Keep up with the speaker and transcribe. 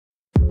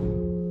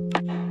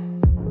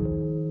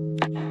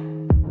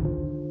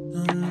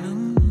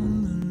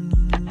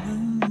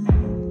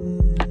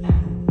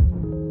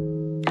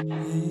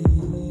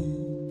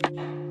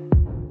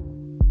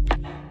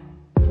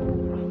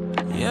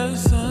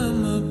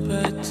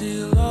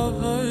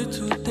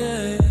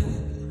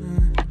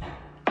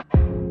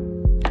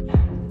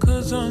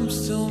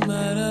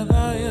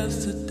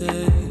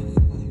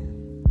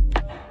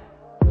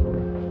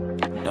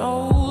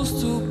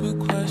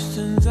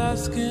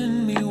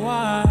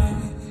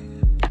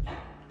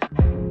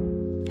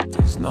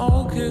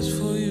kiss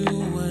for you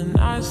when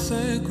I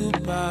say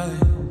goodbye.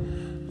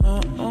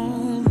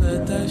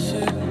 Let that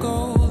shit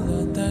go,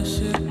 let that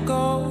shit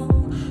go.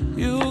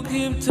 You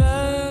keep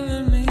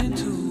telling me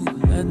to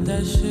let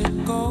that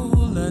shit go,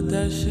 let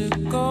that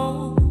shit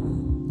go.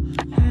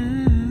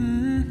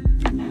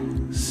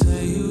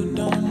 Say you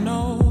don't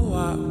know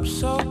I'm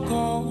so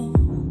cold.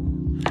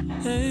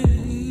 Hey,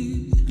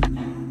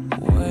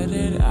 where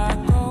did I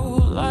go?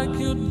 Like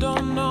you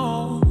don't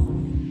know.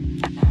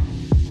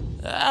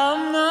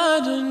 I'm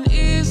not an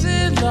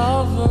easy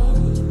lover,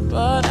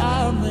 but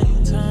I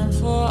make time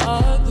for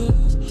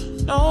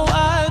others. No,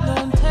 I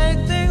don't take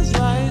things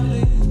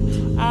lightly.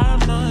 I'm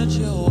not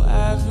your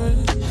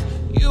average.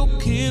 You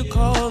keep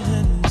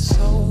calling me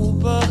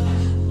sober,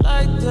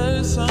 like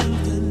there's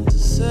something to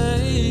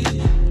say.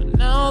 But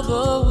now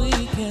the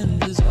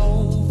weekend is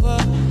over.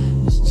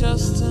 It's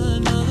just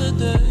another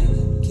day.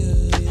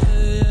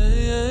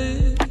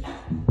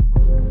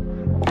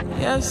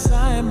 Yes,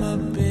 I'm a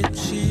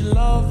bitchy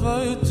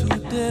lover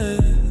today.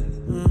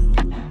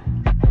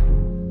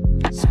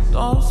 So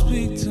don't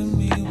speak to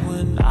me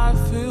when I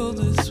feel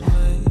this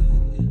way.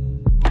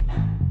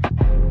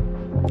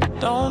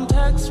 Don't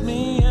text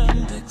me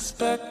and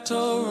expect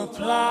a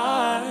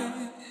reply,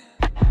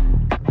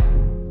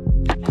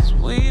 'cause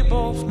we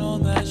both know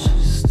that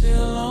she's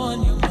still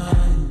on your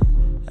mind.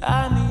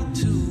 I need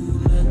to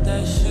let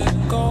that shit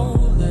go,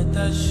 let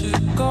that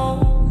shit go.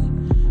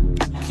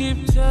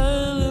 Keep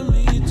telling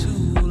me to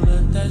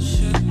let that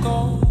shit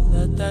go,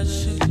 let that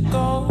shit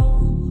go.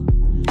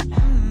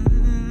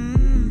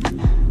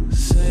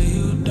 Say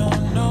you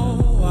don't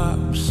know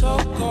I'm so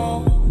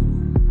cold.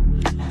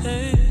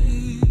 Hey,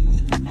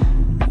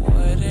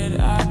 where did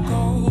I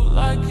go?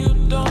 Like you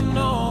don't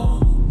know.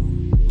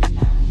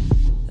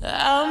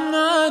 I'm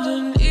not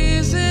an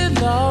easy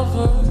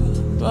lover,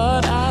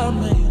 but I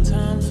make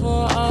time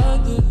for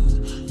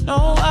others. No,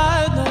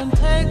 I don't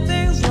take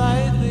things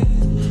lightly.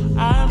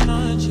 I'm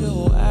not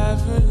your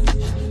average.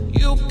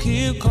 You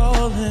keep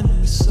calling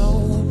me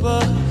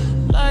sober,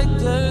 like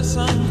there's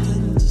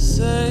something to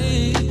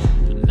say.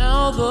 But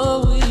now the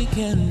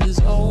weekend is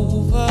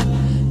over.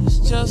 It's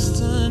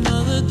just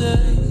another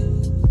day.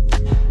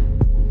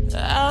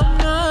 I'm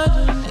not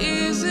an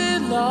easy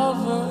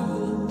lover,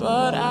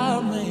 but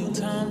I make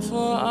time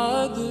for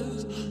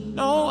others.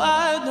 No,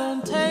 I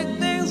don't take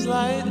things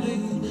lightly.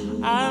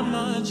 I'm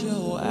not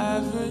your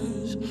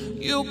average.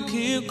 You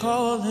keep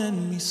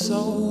calling me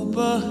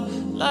sober,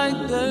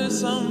 like there's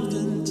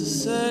something to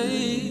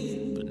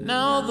say. But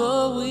now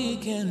the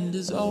weekend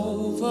is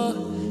over.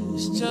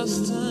 It's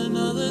just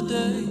another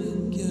day.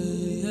 Yeah,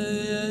 yeah,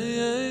 yeah.